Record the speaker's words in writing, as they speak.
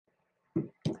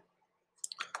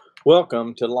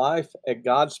Welcome to Life at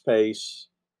God's Pace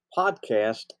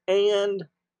podcast and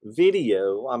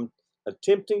video. I'm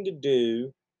attempting to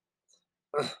do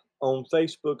on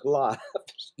Facebook Live,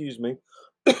 excuse me,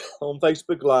 on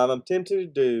Facebook Live. I'm attempting to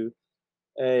do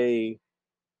a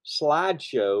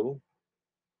slideshow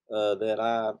that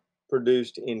I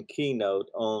produced in Keynote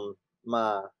on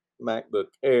my MacBook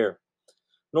Air.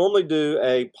 Normally do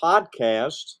a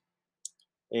podcast,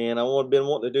 and been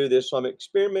wanting to do this, so I'm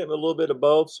experimenting with a little bit of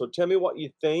both. So tell me what you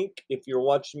think if you're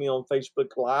watching me on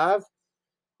Facebook Live,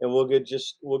 and we'll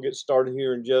get started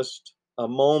here in just a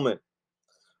moment.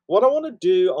 What I want to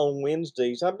do on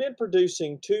Wednesdays, I've been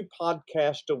producing 2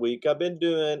 podcasts a week. I've been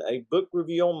doing a book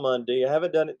review on Monday. I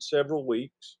haven't done it in several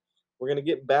weeks. We're going to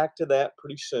get back to that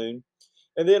pretty soon.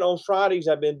 And then on Fridays,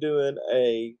 I've been doing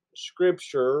a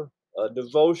scripture, a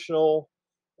devotional.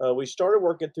 We started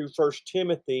working through First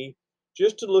Timothy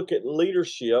just to look at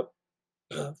leadership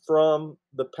from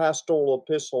the pastoral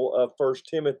epistle of First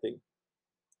Timothy.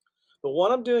 But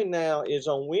what I'm doing now is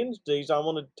on Wednesdays, I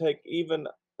want to take even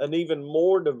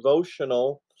more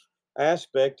devotional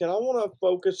aspect, and I want to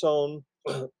focus on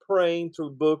praying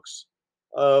through books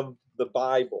of the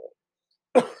Bible.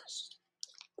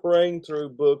 Praying through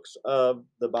books of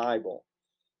the Bible.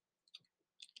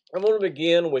 I want to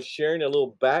begin with sharing a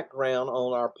little background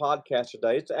on our podcast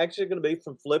today. It's actually going to be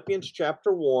from Philippians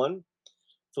chapter 1.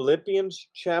 Philippians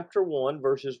chapter 1,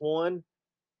 verses 1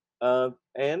 and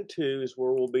 2 is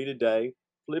where we'll be today.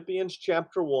 Philippians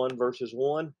chapter 1, verses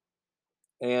 1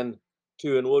 and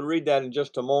 2. And we'll read that in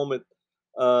just a moment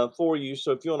for you.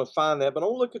 So if you want to find that, but I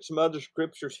want to look at some other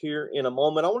scriptures here in a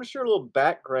moment. I want to share a little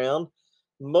background.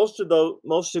 Most of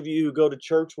you who go to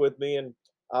church with me, and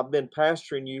I've been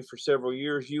pastoring you for several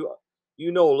years, you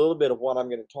know a little bit of what I'm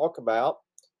going to talk about.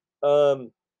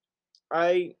 Um,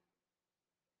 I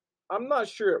I'm not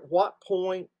sure at what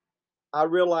point I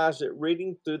realized that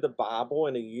reading through the Bible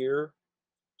in a year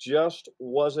just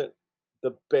wasn't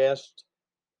the best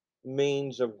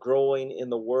means of growing in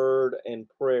the Word and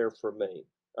prayer for me.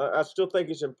 I still think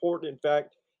it's important. In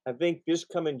fact, I think this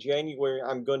coming January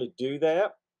I'm going to do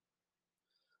that.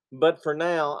 But for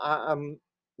now, I'm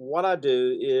what I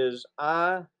do is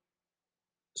I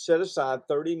set aside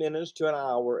 30 minutes to an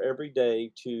hour every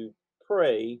day to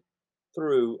pray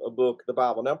through a book of the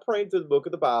Bible. Now, praying through the book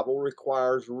of the Bible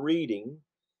requires reading.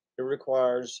 It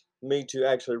requires me to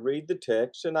actually read the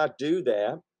text, and I do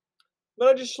that. But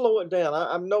I just slow it down.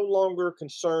 I'm no longer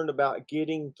concerned about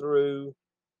getting through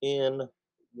in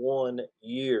 1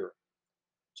 year.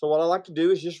 So what I like to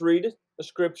do is just read it, the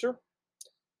scripture,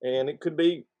 and it could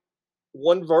be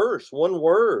one verse, one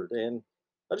word, and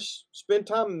I just spend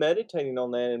time meditating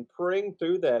on that and praying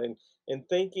through that and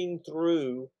thinking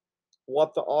through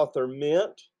what the author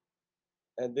meant,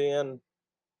 and then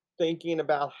thinking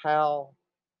about how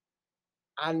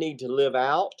I need to live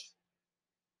out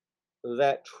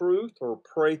that truth or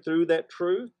pray through that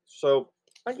truth. So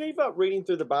I gave up reading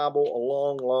through the Bible a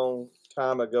long, long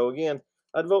time ago. Again,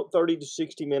 I devote 30 to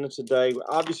 60 minutes a day.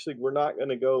 Obviously, we're not going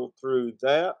to go through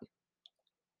that,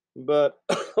 but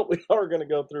we are going to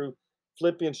go through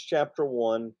Philippians chapter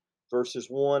 1, verses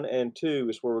 1 and 2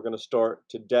 is where we're going to start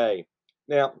today.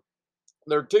 Now,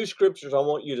 there are 2 scriptures I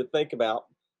want you to think about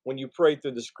when you pray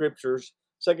through the scriptures.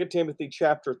 2 Timothy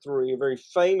chapter 3, a very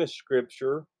famous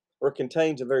scripture, or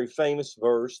contains a very famous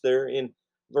verse there in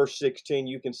verse 16.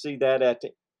 You can see that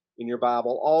in your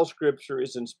Bible. All scripture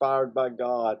is inspired by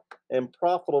God and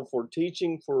profitable for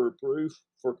teaching, for reproof,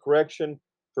 for correction,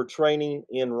 for training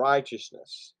in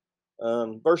righteousness.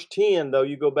 Verse 10, though,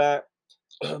 you go back,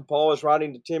 Paul is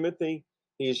writing to Timothy.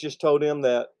 He has just told him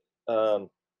that um,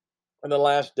 in the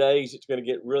last days it's going to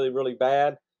get really, really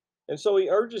bad. And so he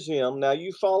urges him, now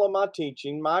you follow my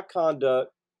teaching, my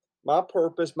conduct, my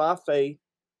purpose, my faith,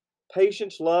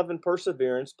 patience, love, and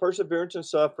perseverance and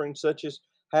suffering, such as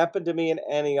happened to me in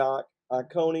Antioch,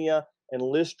 Iconia, and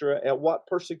Lystra, at what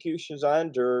persecutions I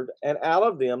endured, and out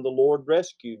of them the Lord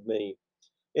rescued me.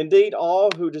 Indeed,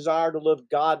 all who desire to live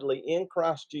godly in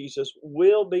Christ Jesus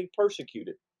will be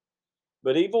persecuted.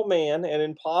 But evil men and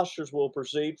impostors will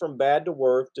proceed from bad to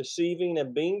worse, deceiving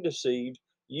and being deceived.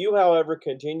 You, however,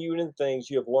 continue in the things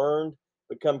you have learned,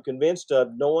 become convinced of,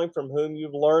 knowing from whom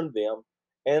you've learned them,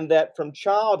 and that from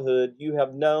childhood you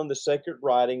have known the sacred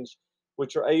writings,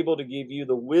 which are able to give you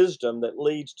the wisdom that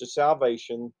leads to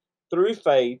salvation through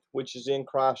faith, which is in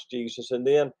Christ Jesus. And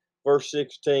then verse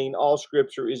 16, all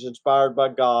scripture is inspired by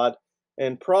God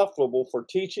and profitable for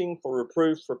teaching, for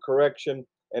reproof, for correction,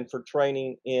 and for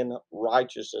training in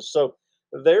righteousness. So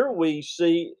there we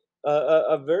see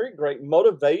a very great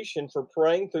motivation for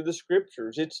praying through the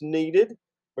scriptures. It's needed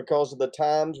because of the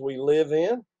times we live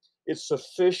in. It's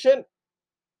sufficient.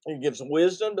 It gives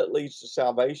wisdom that leads to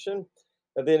salvation.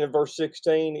 And then in verse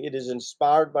 16, it is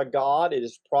inspired by God. It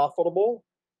is profitable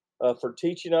for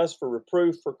teaching us, for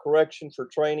reproof, for correction, for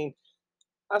training.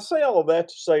 I say all of that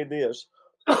to say this.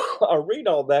 I read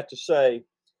all that to say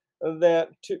that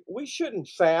we shouldn't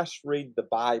fast read the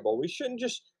Bible. We shouldn't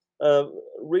just uh,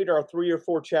 read our 3 or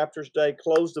 4 chapters a day,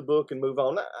 close the book, and move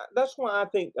on. That's why I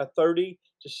think a 30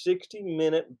 to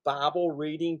 60-minute Bible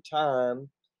reading time,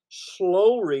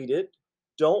 slow read it,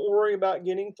 don't worry about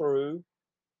getting through,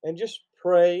 and just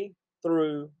pray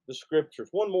through the scriptures.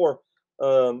 One more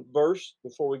verse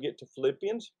before we get to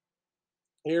Philippians.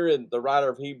 Here in the writer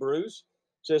of Hebrews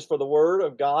says, "For the word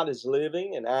of God is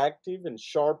living and active and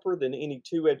sharper than any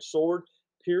two-edged sword,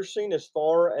 piercing as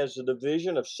far as the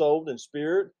division of soul and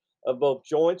spirit, of both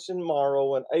joints and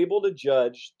marrow, and able to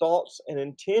judge thoughts and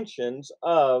intentions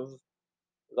of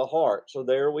the heart." So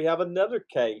there we have another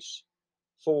case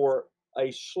for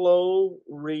a slow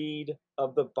read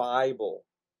of the Bible.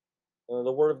 The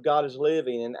Word of God is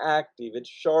living and active. It's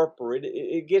sharper.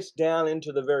 It gets down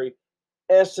into the very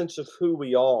essence of who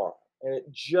we are, and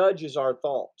it judges our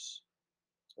thoughts.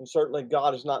 And certainly,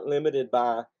 God is not limited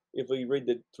by if we read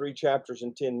the 3 chapters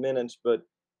in 10 minutes, but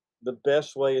the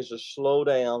best way is to slow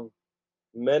down,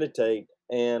 meditate,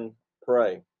 and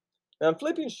pray. Now, in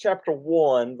Philippians chapter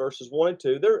 1, verses 1 and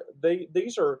 2,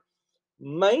 these are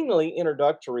mainly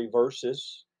introductory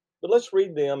verses, but let's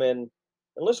read them and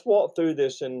let's walk through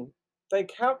this and think,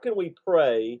 how can we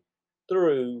pray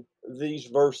through these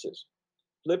verses?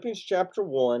 Philippians chapter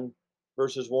 1,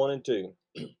 verses 1 and 2.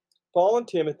 Paul and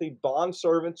Timothy,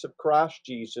 bondservants of Christ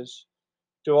Jesus,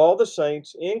 to all the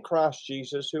saints in Christ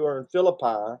Jesus who are in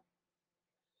Philippi,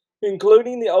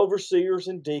 including the overseers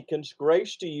and deacons,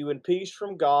 grace to you and peace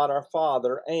from God our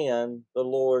Father and the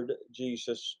Lord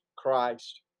Jesus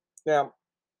Christ. Now,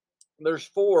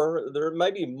 there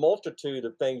may be a multitude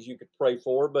of things you could pray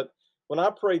for, but when I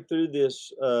prayed through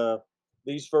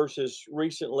these verses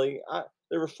recently,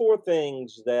 there were 4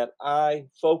 things that I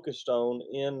focused on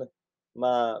in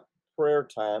my prayer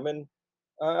time, and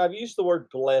I've used the word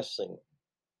blessing.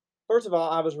 First of all,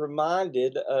 I was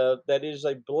reminded that it is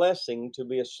a blessing to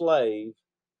be a slave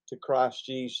to Christ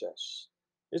Jesus.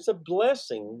 It's a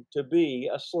blessing to be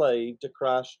a slave to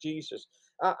Christ Jesus.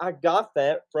 I got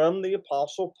that from the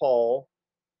Apostle Paul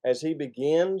as he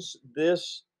begins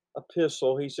this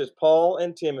epistle. He says, Paul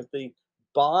and Timothy,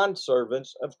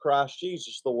 bondservants of Christ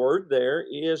Jesus. The word there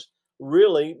is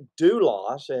really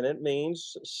doulos, and it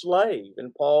means slave.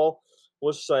 And Paul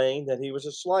was saying that he was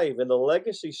a slave. And the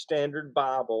Legacy Standard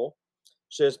Bible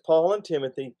says, Paul and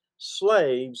Timothy,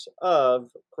 slaves of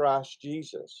Christ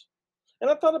Jesus. And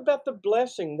I thought about the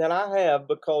blessing that I have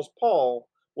because Paul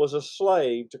was a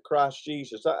slave to Christ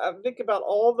Jesus. I think about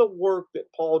all the work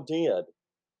that Paul did,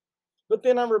 but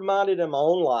then I'm reminded in my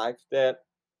own life that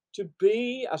to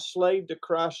be a slave to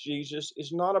Christ Jesus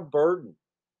is not a burden.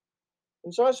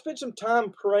 And so I spent some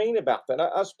time praying about that.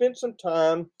 I spent some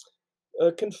time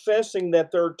confessing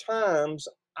that there are times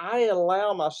I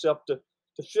allow myself to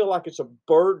feel like it's a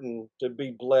burden to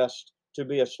be blessed, to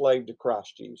be a slave to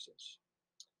Christ Jesus.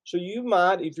 So you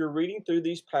might, if you're reading through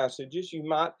these passages, you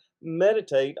might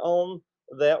meditate on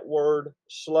that word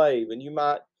slave, and you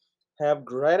might have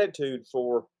gratitude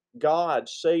for God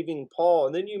saving Paul.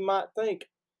 And then you might think,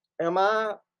 am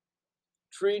I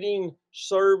treating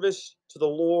service to the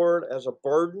Lord as a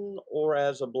burden or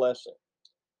as a blessing?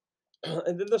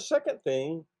 And then the second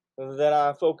thing that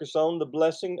I focus on, the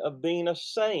blessing of being a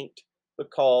saint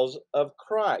because of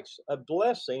Christ, a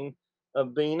blessing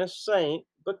of being a saint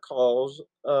because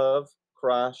of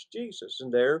Christ Jesus.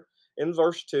 And there in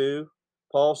verse 2,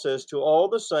 Paul says, to all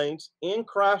the saints in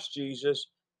Christ Jesus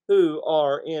who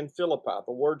are in Philippi.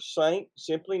 The word saint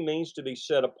simply means to be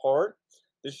set apart.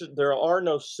 There are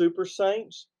no super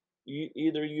saints.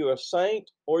 Either you a saint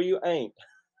or you ain't.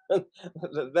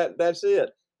 That's it.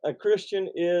 A Christian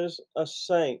is a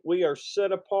saint. We are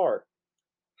set apart.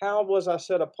 How was I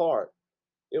set apart?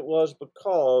 It was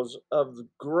because of the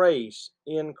grace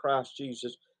in Christ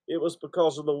Jesus. It was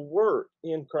because of the work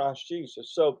in Christ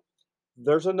Jesus. So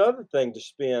there's another thing to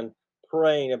spend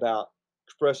praying about,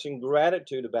 expressing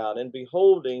gratitude about, and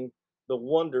beholding the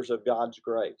wonders of God's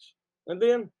grace. And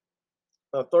then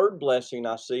a third blessing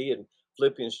I see in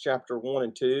Philippians chapter 1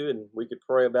 and 2, and we could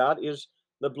pray about, is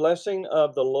the blessing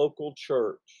of the local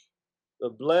church. The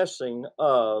blessing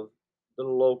of the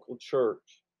local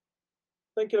church.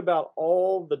 Thinking about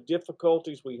all the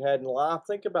difficulties we had in life,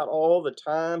 think about all the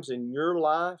times in your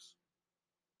life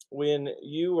when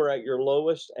you were at your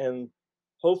lowest, and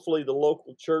hopefully the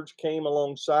local church came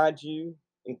alongside you,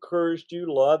 encouraged you,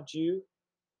 loved you.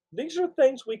 These are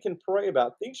things we can pray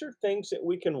about. These are things that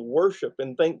we can worship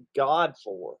and thank God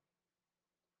for.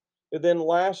 And then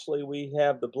lastly, we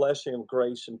have the blessing of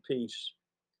grace and peace.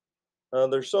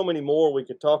 There's so many more we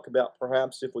could talk about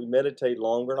perhaps if we meditate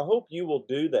longer, and I hope you will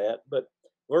do that. But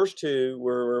verse 2,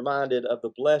 we're reminded of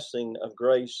the blessing of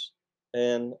grace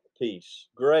and peace.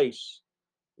 Grace,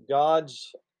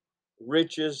 God's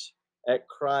riches at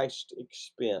Christ's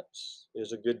expense,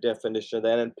 is a good definition of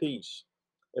that, and peace.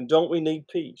 And don't we need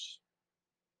peace?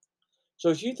 So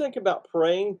as you think about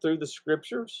praying through the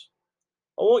scriptures,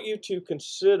 I want you to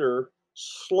consider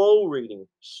slow reading,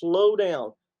 slow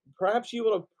down. Perhaps you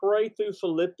want to pray through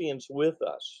Philippians with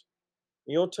us.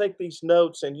 You'll take these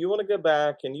notes and you want to go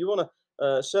back and you want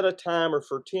to set a timer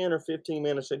for 10 or 15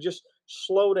 minutes and just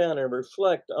slow down and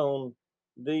reflect on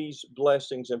these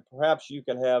blessings, and perhaps you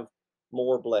can have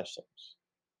more blessings.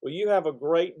 Well, you have a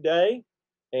great day,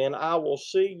 and I will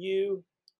see you